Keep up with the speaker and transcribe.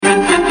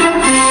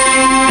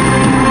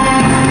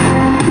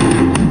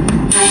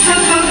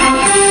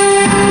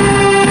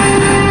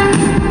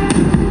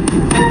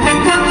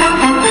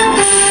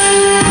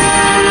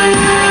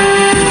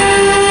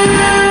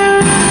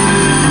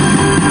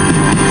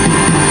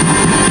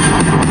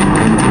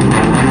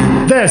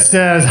This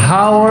is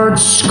Howard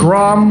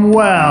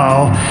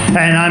Scrumwell,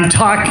 and I'm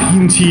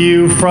talking to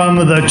you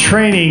from the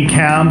training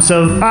camps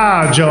of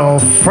Agile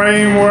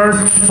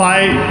Framework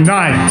Fight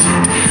Night.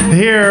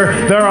 Here,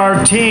 there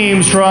are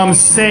teams from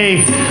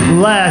Safe,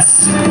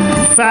 Less,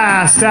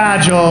 Fast,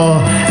 Agile,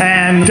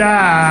 and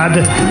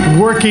Dad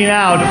working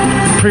out,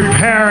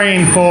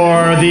 preparing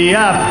for the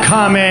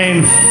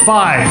upcoming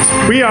fight.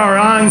 We are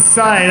on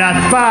site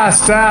at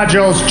Fast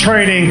Agile's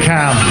training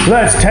camp.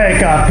 Let's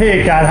take a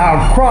peek at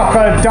how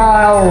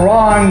Crocodile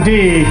Ron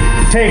D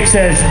takes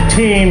his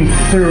team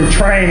through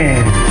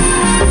training.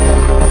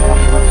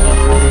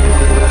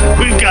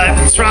 We've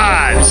got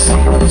tribes.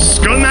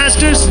 Scrum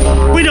Masters?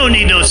 We don't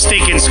need no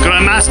stinking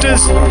Scrum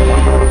Masters.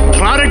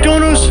 Product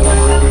owners?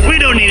 We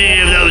don't need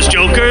any of those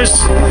jokers.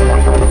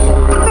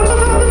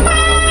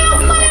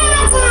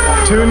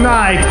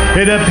 Tonight,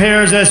 it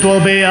appears this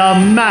will be a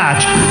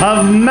match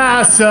of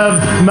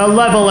massive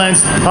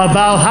malevolence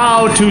about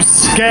how to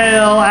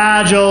scale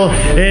Agile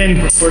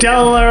in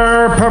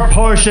stellar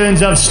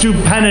proportions of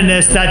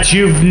stupendous that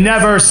you've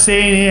never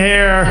seen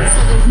here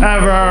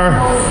ever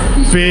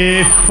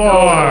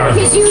before.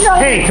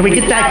 Hey, can we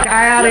get that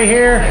guy out of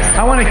here?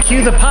 I want to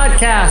cue the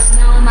podcast.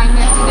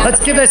 Let's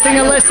give this thing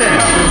a listen.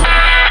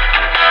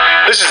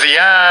 This is the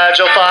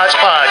Agile Thoughts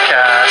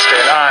Podcast,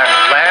 and I'm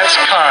Lance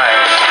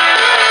Kind.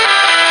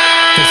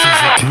 This is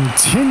a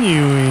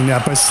continuing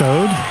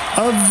episode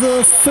of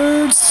the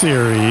third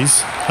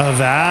series of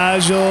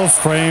Agile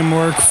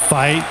Framework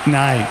Fight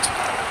Night.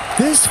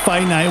 This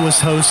Fight Night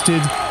was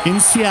hosted in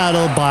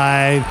Seattle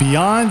by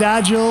Beyond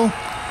Agile,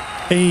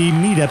 a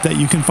meetup that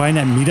you can find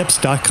at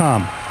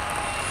meetups.com.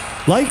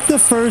 Like the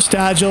first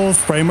Agile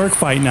Framework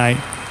Fight Night,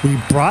 we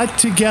brought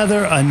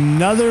together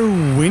another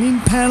winning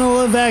panel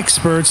of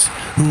experts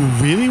who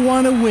really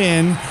want to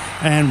win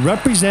and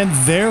represent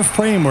their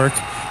framework.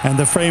 And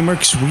the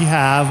frameworks we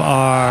have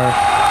are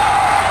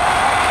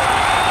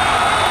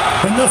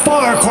in the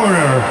far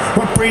corner,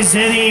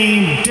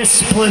 representing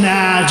Discipline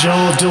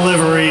Agile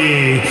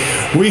Delivery.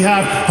 We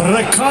have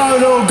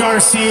Ricardo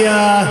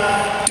Garcia,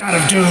 God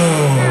of Doom.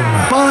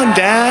 Come on,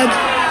 Dad.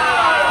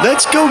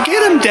 Let's go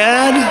get him,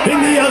 Dad.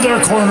 In the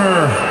other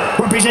corner,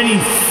 representing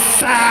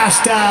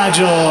Fast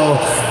Agile,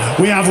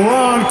 we have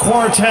Ron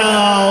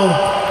Quartel,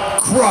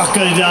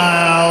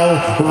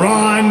 Crocodile,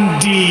 Ron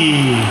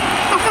D.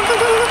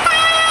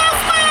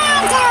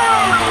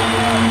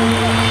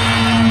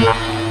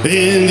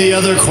 In the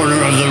other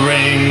corner of the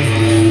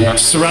ring,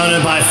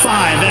 surrounded by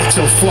 5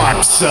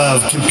 exaflops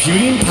of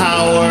computing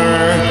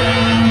power,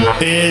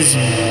 is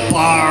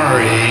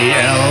Barry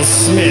L.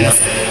 Smith,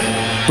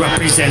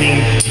 representing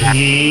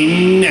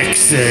Team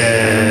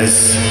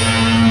Nexus,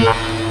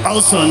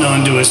 also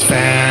known to his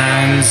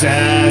fans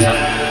as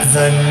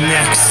the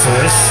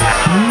Nexus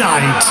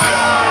Knight.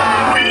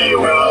 We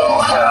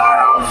will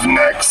have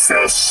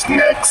Nexus.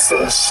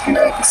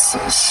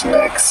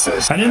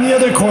 And in the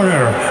other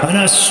corner, an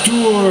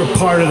austere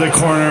part of the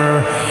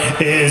corner,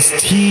 is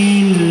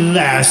Team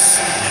Less.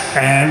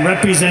 And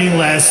representing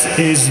Less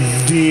is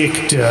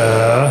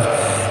Victor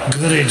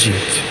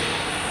Grigit,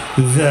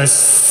 the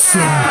Simplifier.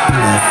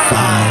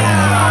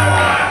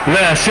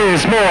 Less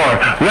is more.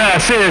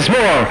 Less is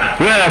more.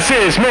 Less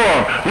is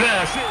more.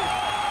 Less is...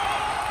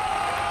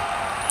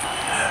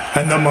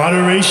 And the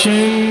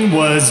moderation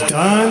was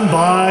done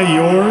by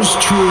yours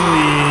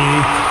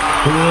truly,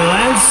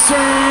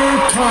 Lancer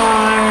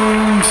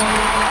Kind,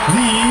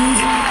 the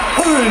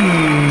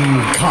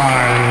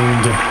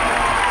Unkind.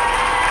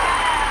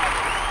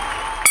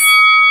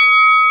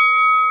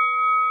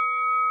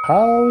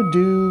 How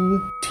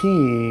do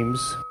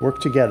teams work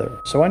together?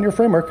 So on your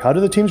framework, how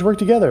do the teams work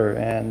together?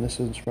 And this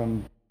is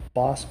from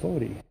Boss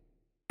Bodie.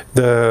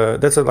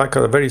 That's like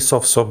a very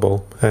soft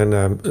softball,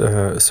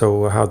 and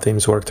so how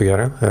teams work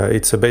together.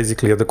 It's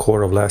basically at the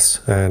core of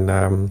Less, and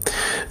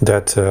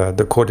that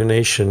the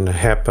coordination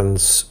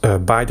happens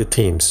by the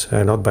teams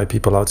and not by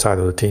people outside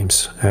of the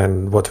teams.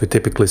 And what we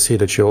typically see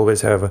that you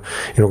always have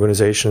in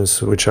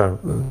organizations which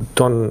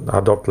don't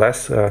adopt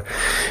Less,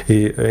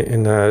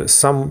 in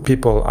some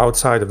people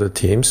outside of the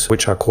teams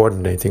which are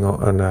coordinating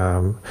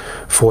on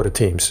for the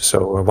teams.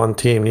 So one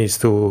team needs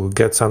to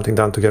get something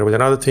done together with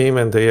another team,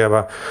 and they have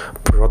a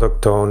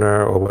product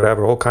owner or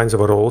whatever, all kinds of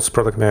roles,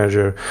 product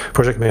manager,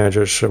 project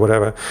managers,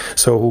 whatever,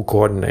 so who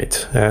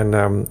coordinate. And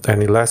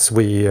unless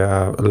we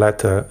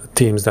let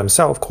teams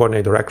themselves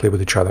coordinate directly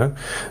with each other,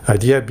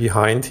 idea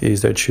behind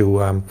is that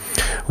you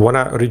want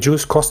to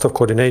reduce cost of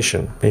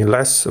coordination.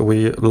 Unless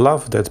we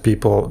love that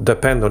people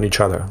depend on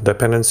each other.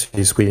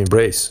 Dependencies we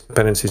embrace.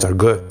 Dependencies are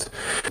good.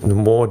 The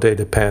more they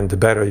depend, the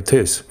better it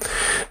is.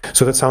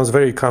 So that sounds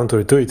very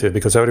counterintuitive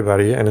because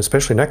everybody, and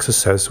especially Nexus,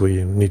 says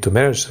we need to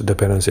manage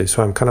dependencies.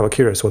 So I'm kind of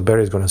curious what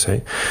Barry is going to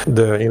say.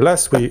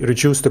 Unless we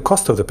reduce the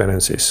cost of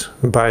dependencies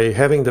by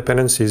having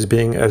dependencies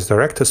being as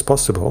direct as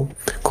possible,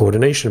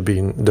 coordination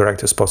being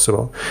direct as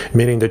possible,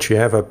 meaning that you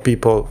have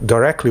people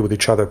directly with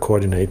each other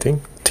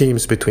coordinating,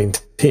 teams between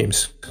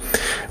teams,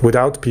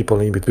 without people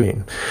in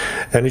between.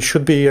 And it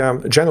should be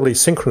generally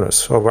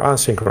synchronous over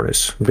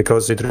asynchronous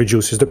because it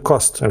reduces the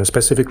cost and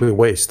specifically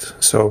waste.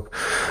 So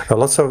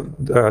lots of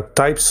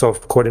types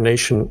of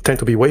coordination tend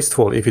to be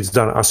wasteful if it's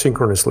done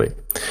asynchronously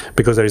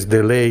because there is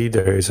delay,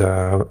 there is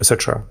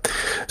etc.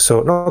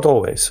 So not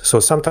always. So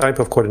some type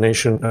of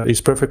coordination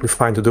is perfectly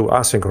fine to do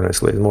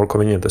asynchronously. It's more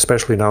convenient,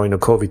 especially now in the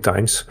COVID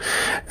times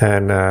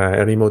and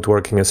remote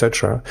working,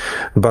 etc.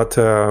 But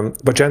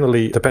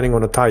generally, depending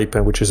on the type,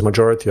 and which is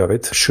majority of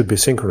it, should be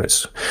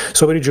synchronous.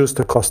 So we reduce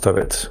the cost of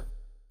it.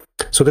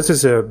 So this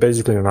is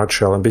basically in a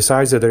nutshell. And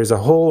besides that, there is a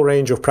whole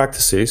range of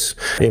practices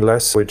in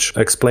LESS which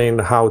explain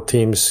how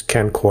teams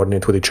can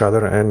coordinate with each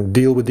other and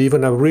deal with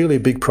even a really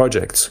big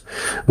projects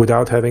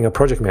without having a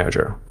project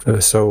manager.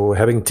 So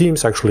having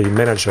teams actually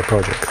manage a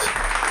project.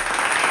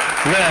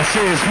 Less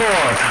is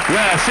more.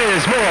 Less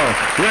is more.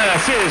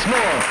 Less is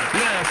more.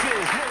 Less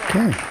is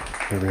more. Okay,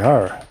 here we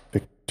are.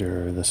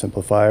 Victor, the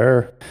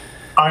simplifier.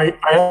 I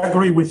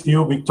agree with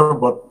you, Victor,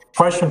 but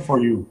question for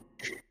you,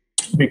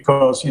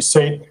 because you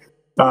said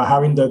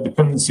having the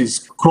dependencies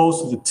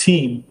close to the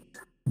team,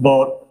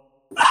 but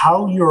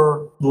how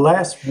your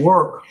LESS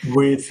work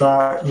with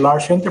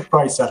large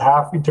enterprise that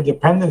have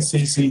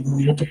interdependencies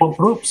in multiple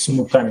groups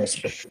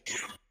simultaneously?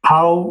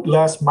 How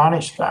LESS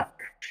manage that?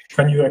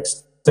 Can you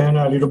extend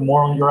a little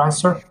more on your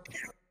answer?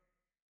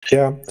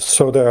 Yeah,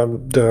 so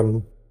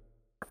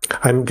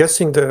I'm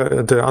guessing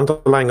the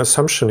underlying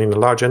assumption in a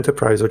large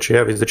enterprise which you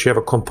have is that you have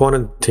a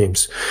component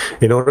teams.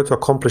 In order to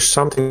accomplish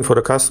something for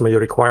the customer, you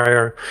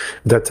require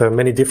that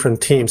many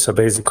different teams are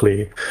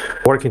basically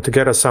working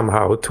together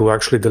somehow to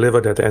actually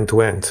deliver that end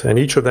to end. And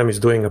each of them is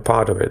doing a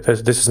part of it.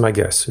 This is my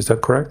guess. Is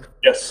that correct?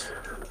 Yes.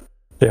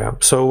 Yeah,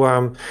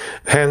 so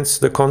hence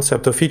the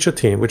concept of feature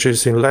team, which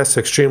is in LESS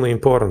extremely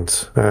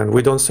important. And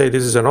we don't say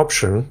this is an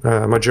option.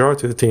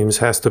 Majority of the teams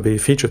has to be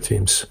feature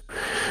teams.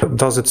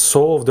 Does it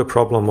solve the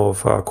problem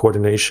of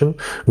coordination?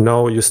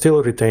 No, you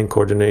still retain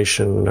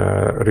coordination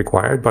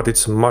required, but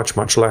it's much,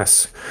 much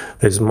less.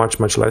 It's much,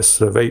 much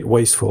less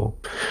wasteful.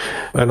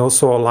 And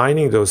also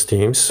aligning those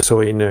teams, so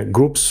in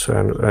groups,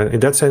 and in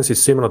that sense it's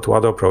similar to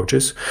other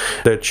approaches,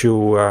 that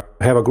you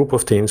have a group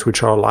of teams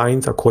which are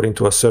aligned according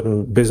to a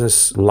certain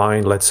business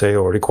line, let's say,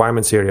 or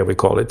requirements area, we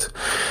call it.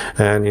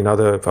 And in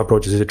other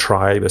approaches, it's a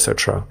tribe,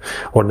 etc.,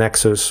 or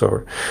nexus.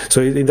 So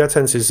in that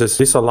sense,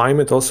 this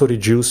alignment also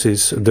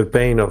reduces the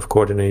pain of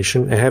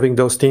coordination. And having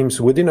those teams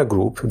within a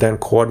group then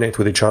coordinate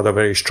with each other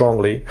very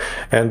strongly.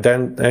 And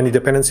then any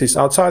dependencies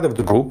outside of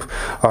the group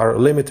are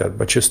limited,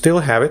 but you still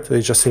have it.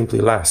 It's just simply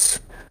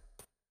less.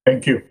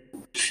 Thank you.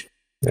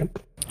 Yeah.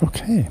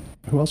 Okay,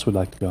 who else would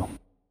like to go?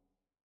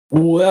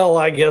 Well,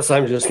 I guess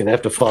I'm just going to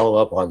have to follow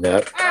up on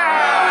that.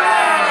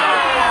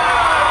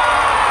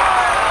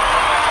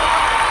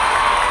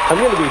 I'm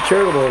going to be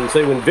charitable and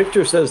say when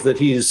Victor says that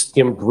he's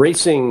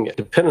embracing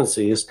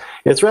dependencies,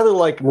 it's rather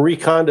like Marie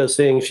Kondo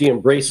saying she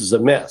embraces a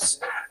mess,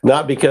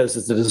 not because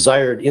it's a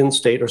desired end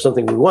state or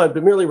something we want,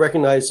 but merely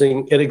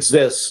recognizing it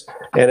exists,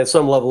 and at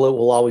some level it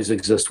will always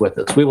exist with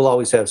us. We will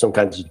always have some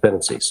kinds of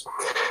dependencies.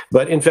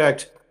 But in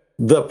fact,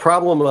 the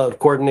problem of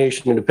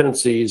coordination and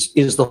dependencies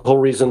is the whole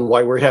reason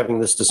why we're having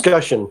this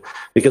discussion,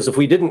 because if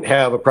we didn't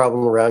have a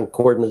problem around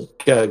coordination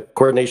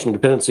and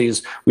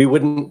dependencies, we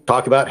wouldn't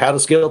talk about how to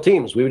scale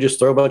teams. We would just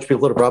throw a bunch of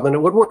people at a problem and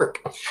it would work.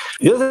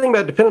 The other thing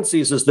about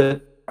dependencies is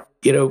that,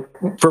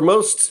 for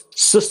most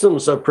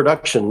systems of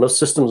production, most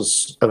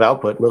systems of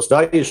output, most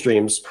value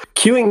streams,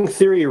 queuing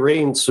theory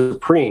reigns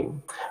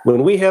supreme.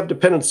 When we have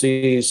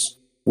dependencies,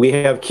 we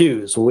have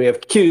queues. When we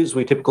have queues,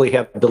 we typically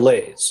have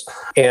delays.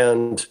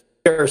 And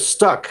we are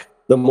stuck.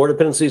 The more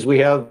dependencies we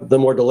have, the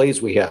more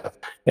delays we have.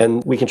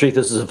 And we can treat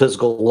this as a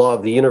physical law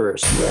of the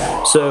universe.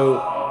 So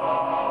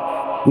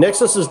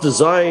Nexus is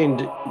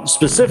designed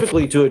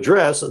specifically to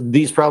address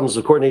these problems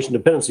of coordination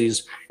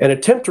dependencies and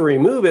attempt to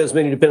remove as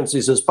many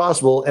dependencies as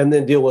possible and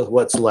then deal with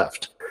what's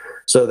left.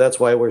 So that's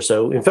why we're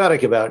so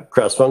emphatic about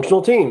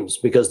cross-functional teams,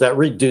 because that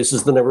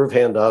reduces the number of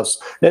handoffs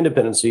and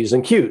dependencies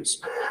and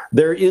queues.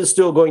 There is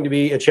still going to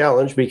be a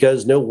challenge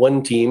because no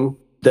one team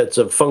that's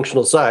of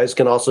functional size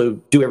can also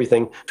do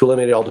everything to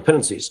eliminate all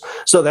dependencies.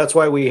 So that's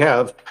why we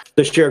have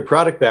the shared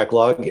product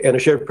backlog and a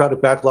shared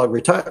product backlog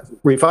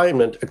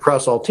refinement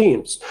across all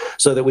teams,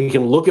 so that we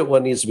can look at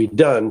what needs to be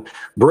done,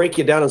 break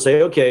it down and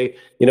say, okay,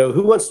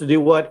 who wants to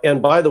do what?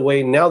 And by the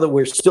way, now that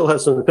we still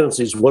have some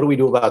dependencies, what do we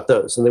do about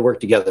those? And they work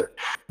together.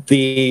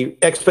 The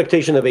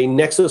expectation of a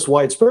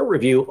Nexus-wide sprint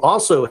review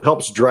also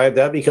helps drive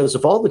that, because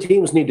if all the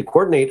teams need to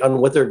coordinate on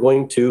what they're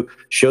going to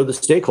show the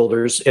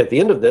stakeholders at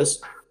the end of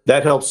this,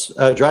 that helps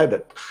drive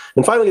it.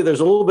 And finally, there's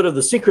a little bit of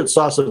the secret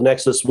sauce of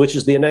Nexus, which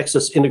is the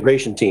Nexus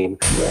integration team.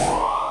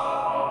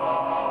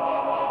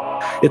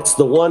 It's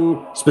the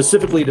one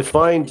specifically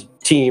defined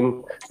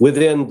team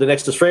within the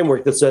Nexus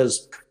framework that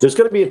says there's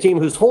going to be a team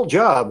whose whole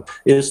job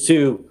is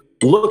to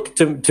look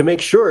to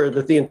make sure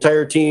that the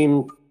entire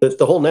team, that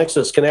the whole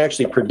Nexus can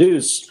actually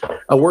produce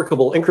a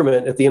workable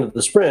increment at the end of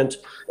the sprint,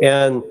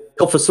 and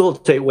help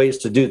facilitate ways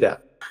to do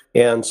that.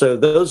 And so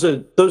those are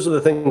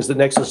the things that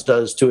Nexus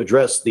does to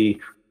address the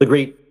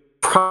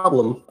great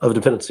problem of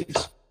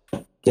dependencies.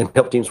 and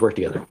help teams work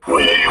together. We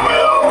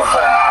will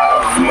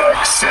have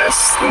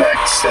Nexus.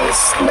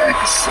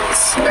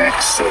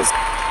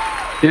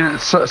 Yeah,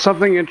 so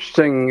something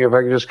interesting, if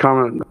I could just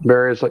comment,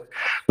 Barry, is like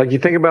you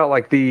think about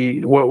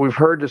what we've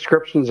heard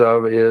descriptions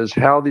of is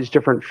how these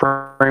different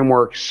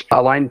frameworks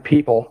align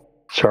people.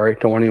 Sorry,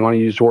 don't want to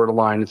use the word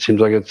align. It seems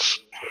like it's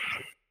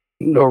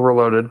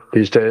overloaded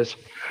these days.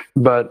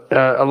 But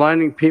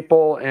aligning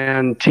people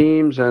and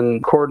teams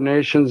and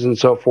coordinations and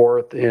so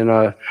forth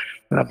in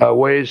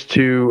ways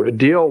to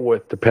deal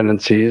with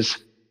dependencies.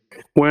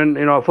 When,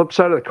 a flip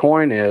side of the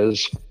coin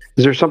is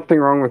there something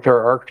wrong with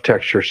our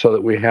architecture so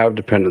that we have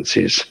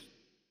dependencies,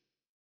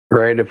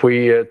 right? If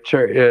we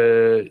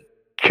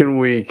can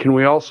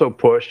we also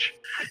push,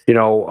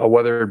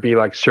 whether it be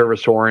like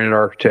service-oriented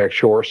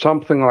architecture or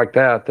something like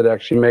that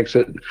actually makes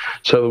it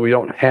so that we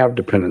don't have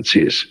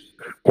dependencies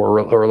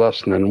or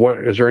less than. What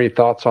is there any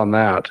thoughts on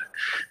that,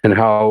 and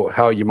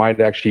how you might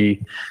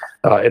actually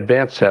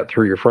advance that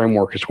through your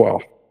framework as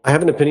well? I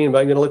have an opinion, but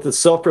I'm going to let the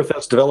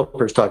self-professed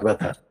developers talk about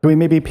that. Can we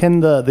maybe pin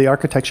the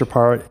architecture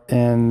part,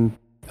 and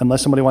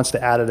unless somebody wants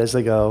to add it as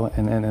they go,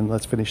 and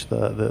let's finish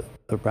the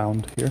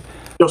round here.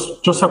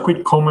 Just a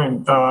quick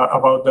comment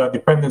about the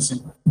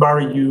dependency.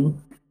 Barry, you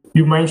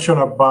mentioned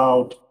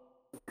about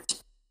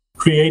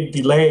create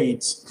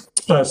delays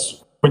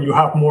as when you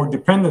have more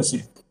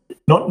dependency.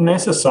 Not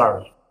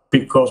necessary,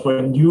 because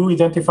when you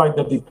identify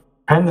the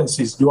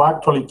dependencies, you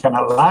actually can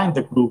align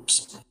the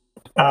groups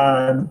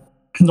and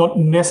not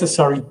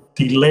necessarily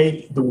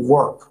delay the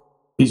work.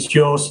 It's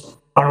just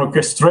an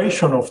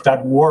orchestration of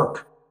that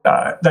work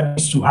that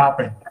needs to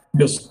happen.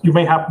 Because you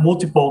may have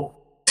multiple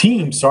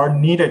teams are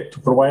needed to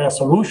provide a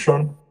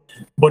solution,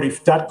 but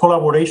if that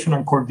collaboration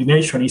and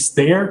coordination is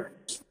there,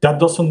 that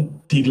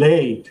doesn't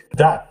delay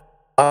that.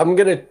 I'm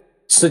going to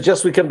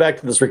suggest we come back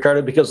to this,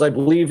 Ricardo, because I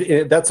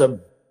believe that's a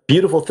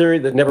beautiful theory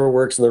that never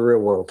works in the real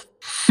world.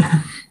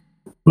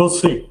 We'll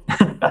see.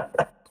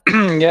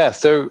 Yeah,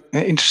 so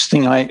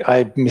interesting.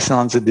 I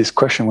misanswered this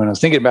question when I was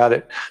thinking about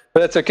it, but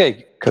that's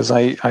okay because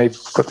I've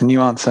got the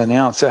new answer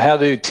now. So how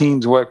do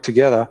teams work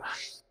together?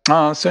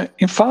 So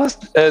in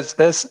Fast,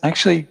 there's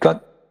actually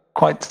got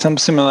quite some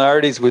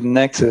similarities with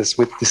Nexus,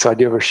 with this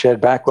idea of a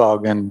shared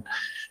backlog, and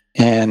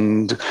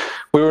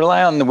we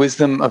rely on the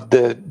wisdom of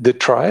the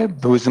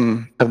tribe, the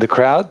wisdom of the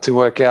crowd to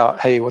work out,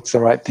 hey, what's the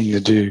right thing to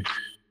do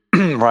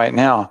right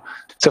now.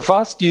 So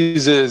Fast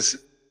uses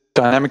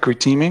dynamic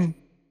reteaming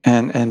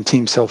and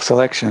team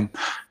self-selection.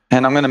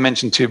 And I'm going to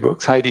mention two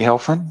books, Heidi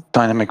Helfand,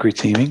 Dynamic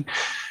Reteaming,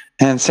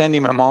 and Sandy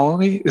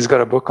Mamoli has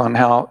got a book on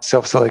how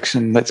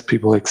self-selection lets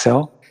people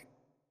excel.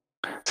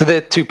 So there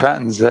are two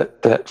patterns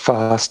that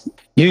Fast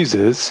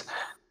uses.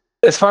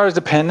 As far as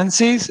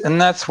dependencies, and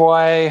that's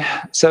why,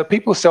 so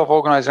people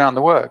self-organize around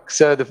the work.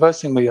 So the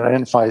first thing we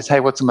identify is,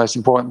 hey, what's the most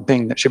important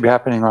thing that should be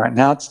happening right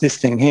now? It's this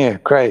thing here,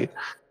 great.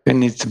 It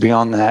needs to be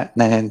on that,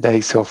 and then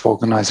they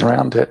self-organize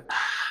around it.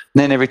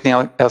 And then everything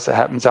else that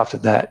happens after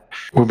that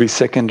will be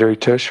secondary,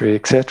 tertiary,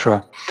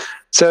 etc.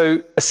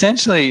 So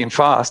essentially in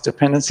Fast,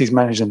 dependencies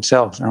manage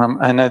themselves.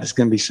 And I know there's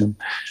going to be some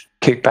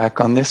kickback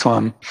on this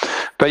one.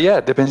 But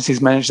yeah, dependencies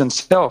manage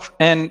themselves.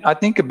 And I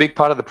think a big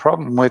part of the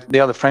problem with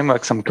the other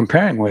frameworks I'm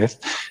comparing with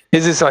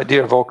is this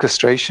idea of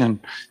orchestration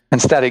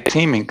and static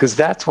teaming, because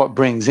that's what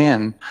brings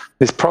in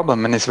this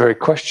problem and this very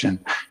question.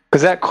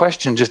 Because that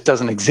question just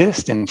doesn't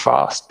exist in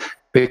Fast,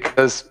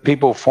 because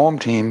people form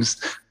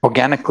teams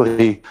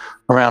organically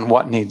around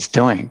what needs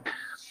doing.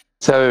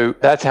 So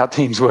that's how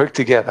teams work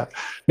together.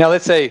 Now,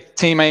 let's say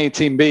team A,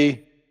 team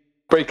B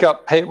break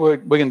up. Hey, we're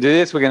going to do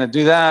this. We're going to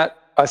do that.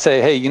 I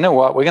say, hey, you know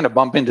what? We're going to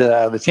bump into the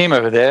other team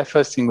over there.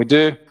 First thing we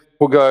do,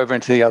 we'll go over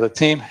into the other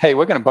team. Hey,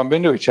 we're going to bump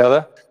into each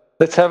other.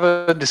 Let's have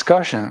a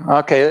discussion.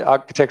 Okay,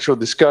 architectural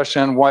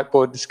discussion,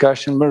 whiteboard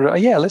discussion.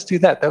 Yeah, let's do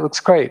that. That looks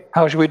great.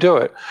 How should we do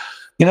it?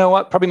 You know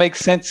what? Probably makes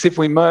sense if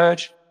we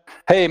merge.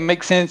 Hey, it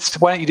makes sense.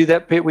 Why don't you do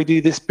that bit? We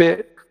do this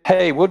bit.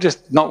 Hey, we'll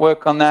just not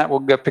work on that. We'll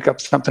go pick up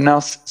something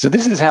else. So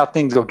this is how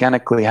things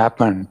organically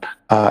happen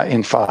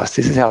in Fast.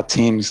 This is how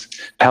teams,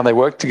 how they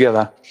work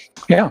together.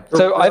 Yeah.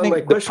 So I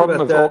think the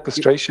problem of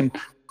orchestration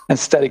and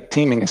static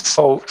teaming is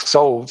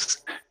solves.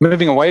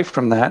 Moving away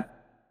from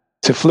that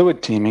to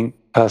fluid teaming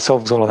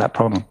solves all of that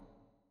problem.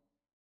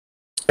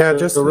 Yeah,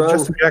 just to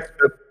react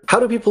to how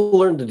do people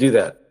learn to do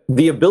that?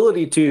 The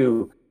ability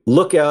to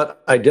look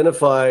out,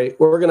 identify,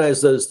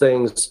 organize those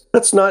things,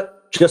 that's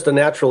not just a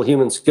natural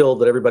human skill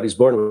that everybody's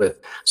born with.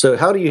 So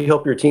how do you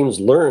help your teams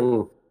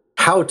learn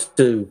how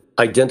to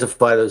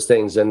identify those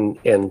things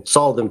and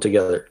solve them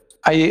together?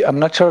 I'm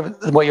not sure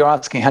what you're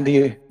asking. How do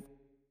you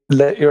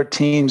let your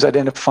teams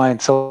identify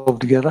and solve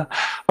together?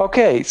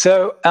 Okay,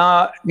 so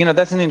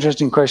that's an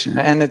interesting question.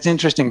 And it's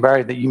interesting,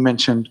 Barry, that you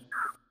mentioned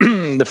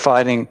the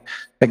fighting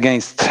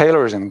against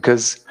Taylorism,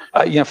 because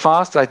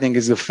Fast, I think,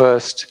 is the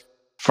first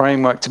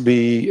framework to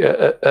be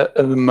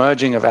a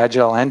merging of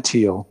Agile and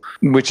Teal,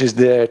 which is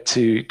there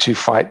to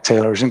fight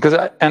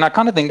Taylorism. And I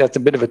kind of think that's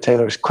a bit of a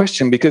Taylorist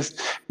question, because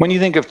when you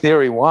think of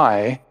theory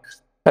Y,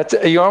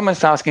 You're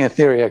almost asking a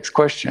theory X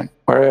question,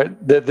 where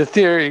the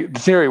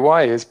theory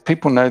Y is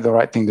people know the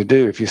right thing to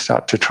do if you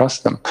start to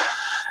trust them.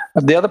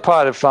 The other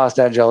part of fast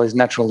agile is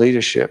natural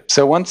leadership.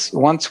 So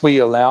once we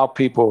allow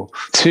people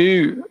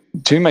to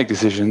make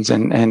decisions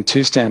and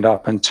to stand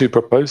up and to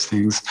propose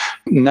things,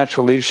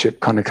 natural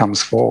leadership kind of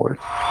comes forward.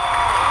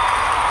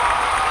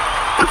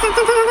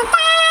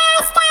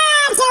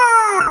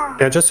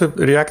 Yeah, just to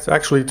react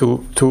actually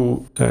to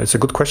it's a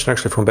good question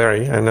actually from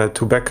Barry, and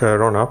to back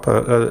Ron up,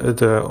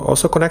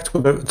 also connect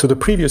to the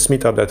previous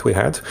meetup that we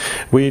had.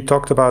 We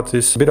talked about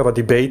this bit of a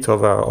debate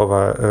of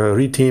a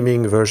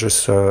reteaming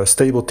versus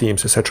stable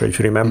teams, etc. If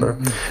you remember.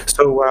 Mm-hmm.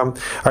 So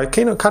I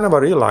kind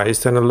of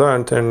realized and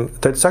learned, and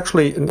that's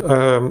actually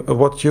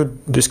what you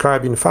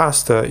describe in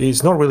fast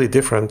is not really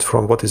different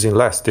from what is in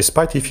less.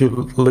 Despite if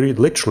you read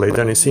literally,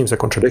 then it seems a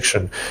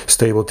contradiction.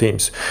 Stable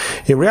teams.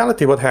 In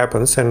reality, what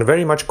happens, and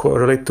very much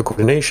related to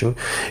coordination,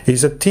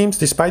 is that teams,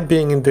 despite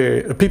being in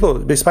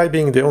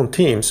their own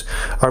teams,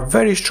 are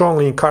very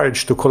strongly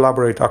encouraged to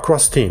collaborate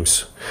across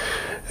teams.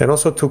 And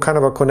also to kind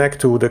of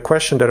connect to the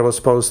question that was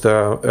posed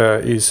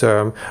is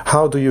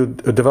how do you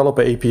develop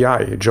an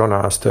API? John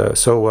asked.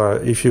 So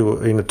if you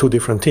in two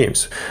different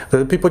teams,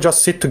 the people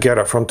just sit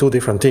together from two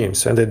different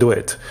teams and they do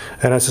it.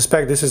 And I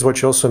suspect this is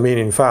what you also mean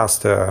in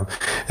fast,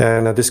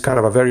 and this kind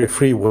of a very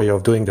free way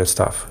of doing that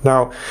stuff.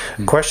 Now,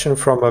 question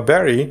from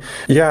Barry.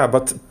 Yeah,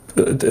 but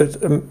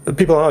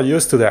people are not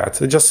used to that.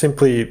 They just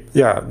simply,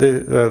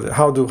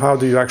 how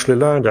do you actually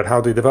learn that?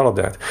 How do you develop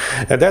that?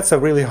 And that's a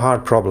really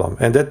hard problem,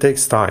 and that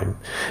takes time.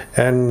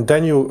 And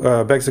then you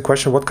begs the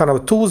question: what kind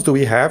of tools do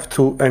we have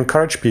to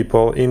encourage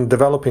people in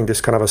developing this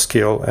kind of a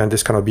skill and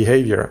this kind of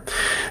behavior?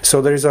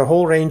 So there is a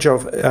whole range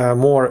of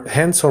more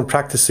hands-on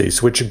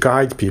practices which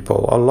guide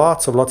people.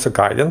 Lots of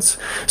guidance.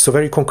 So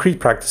very concrete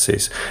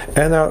practices,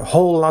 and a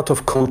whole lot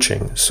of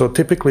coaching. So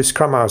typically,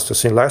 Scrum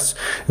Masters in less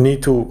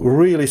need to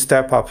really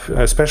step up,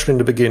 especially in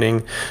the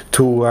beginning,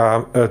 to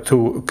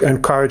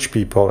encourage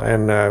people,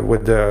 and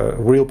with the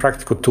real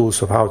practical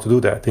tools of how to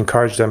do that.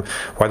 Encourage them.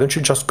 Why don't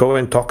you just go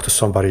and talk to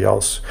somebody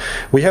else?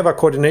 We have a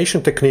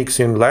coordination techniques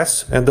in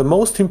less, and the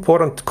most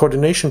important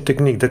coordination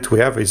technique that we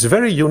have is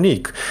very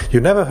unique. You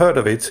never heard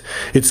of it.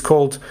 It's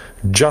called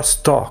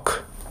just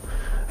talk,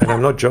 and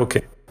I'm not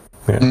joking.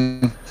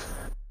 Yeah.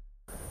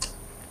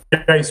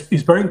 Yeah,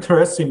 it's very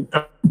interesting.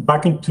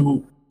 Back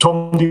into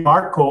Tom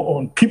DeMarco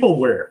on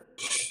peopleware.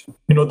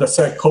 The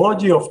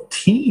psychology of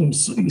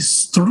teams is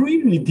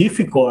extremely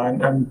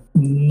difficult, and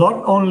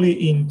not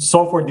only in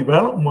software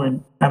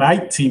development and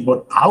IT,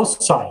 but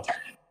outside.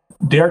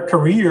 Their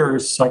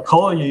careers,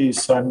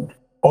 psychologists, and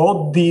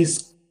all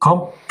this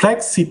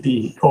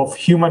complexity of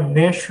human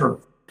nature.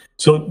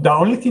 So the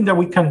only thing that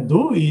we can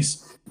do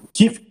is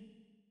give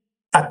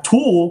a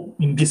tool,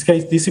 in this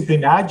case,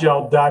 Discipline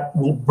Agile, that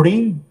will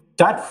bring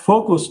that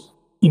focus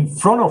in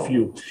front of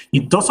you.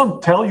 It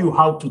doesn't tell you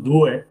how to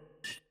do it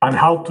and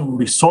how to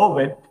resolve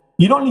it.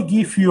 It only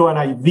gives you an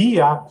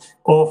idea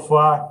of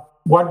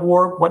what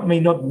works, what may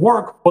not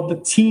work, but the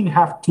team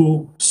have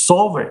to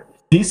solve it.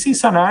 This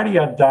is an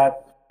area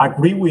that I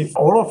agree with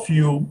all of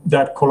you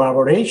that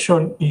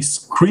collaboration is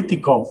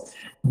critical,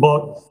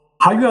 but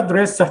how you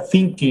address the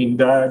thinking,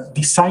 the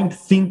design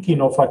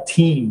thinking of a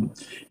team,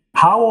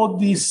 how all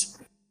this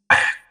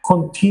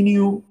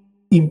continue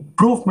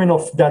improvement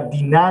of the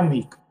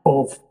dynamic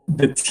of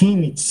the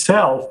team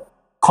itself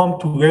come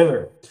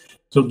together.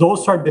 So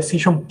those are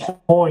decision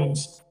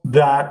points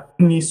that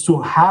needs to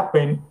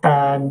happen,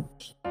 and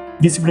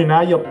Discipline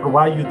Agile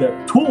provide you the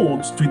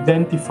tools to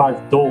identify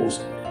those.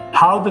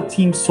 How the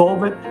team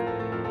solve it,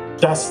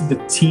 that's the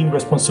team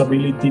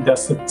responsibility,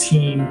 that's the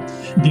team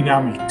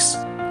dynamics.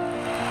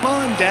 Come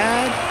on,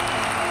 Dad.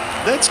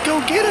 Let's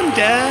go get him,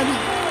 Dad.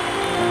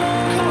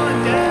 Come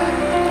on, Dad.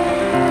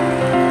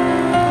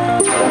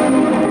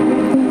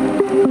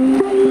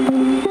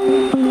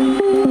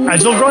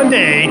 Agile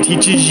Grande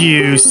teaches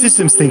you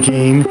systems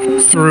thinking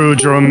through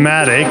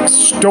dramatic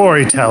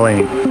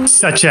storytelling,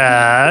 such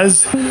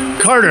as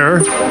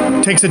Carter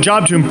takes a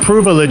job to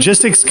improve a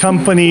logistics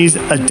company's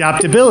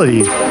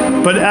adaptability,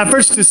 but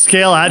efforts to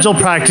scale Agile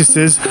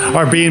practices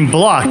are being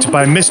blocked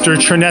by Mr.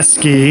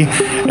 Chernesky,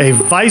 a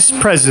vice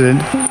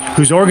president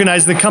who's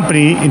organized the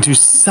company into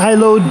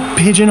siloed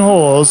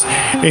pigeonholes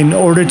in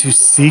order to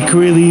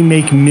secretly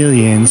make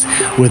millions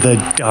with a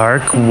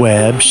dark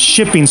web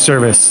shipping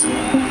service.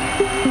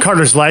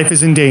 Carter's life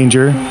is in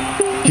danger.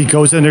 He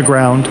goes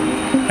underground,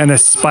 and a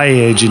spy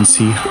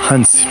agency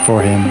hunts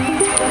for him.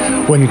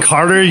 When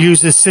Carter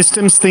uses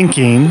systems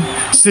thinking,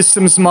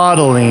 systems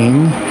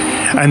modeling,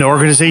 and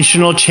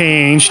organizational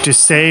change to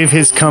save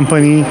his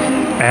company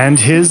and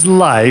his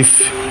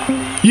life,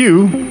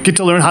 you get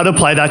to learn how to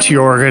apply that to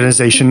your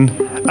organization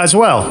as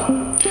well.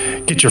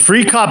 Get your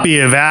free copy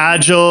of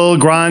Agile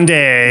Grande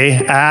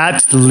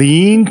at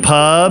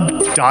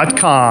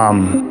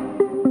leanpub.com.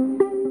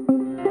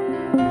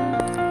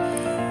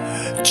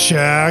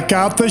 Check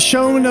out the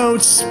show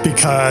notes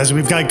because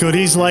we've got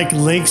goodies like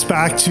links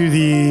back to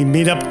the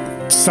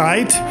meetup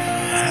site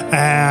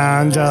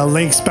and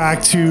links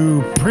back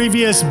to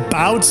previous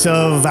bouts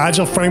of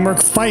Agile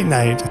Framework Fight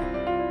Night.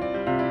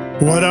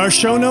 What are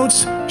show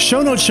notes?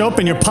 Show notes show up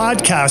in your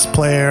podcast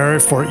player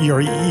for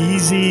your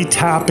easy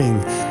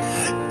tapping.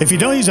 If you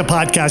don't use a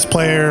podcast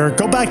player,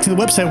 go back to the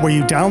website where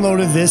you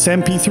downloaded this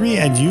MP3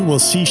 and you will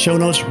see show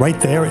notes right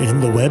there in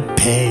the web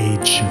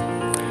page.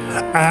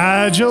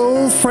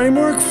 Agile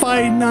Framework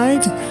Fight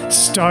Night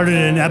started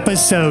in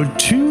episode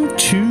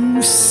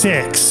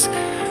 226.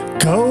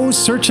 Go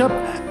search up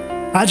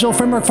Agile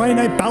Framework Fight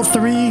Night Bout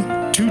 3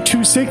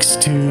 226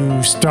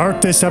 to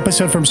start this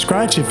episode from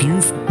scratch if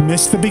you've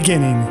missed the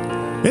beginning.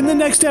 In the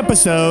next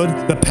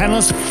episode, the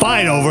panelists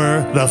fight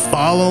over the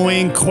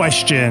following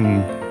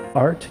question.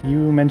 Art,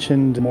 you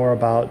mentioned more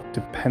about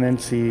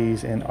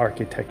dependencies and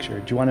architecture.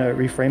 Do you want to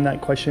reframe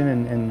that question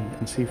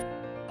and see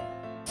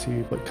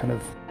what kind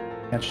of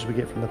answers we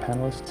get from the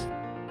panelists?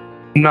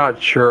 I'm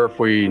not sure if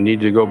we need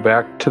to go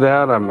back to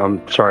that.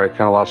 I'm sorry, I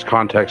kind of lost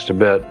context a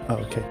bit. Oh,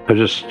 okay. I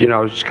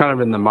was just kind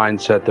of in the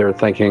mindset there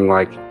thinking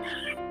like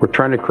we're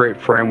trying to create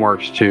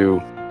frameworks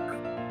to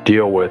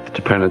deal with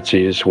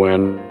dependencies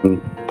when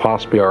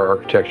possibly our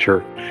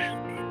architecture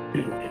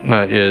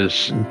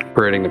is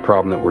creating the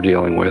problem that we're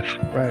dealing with.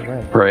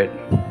 Right. Right.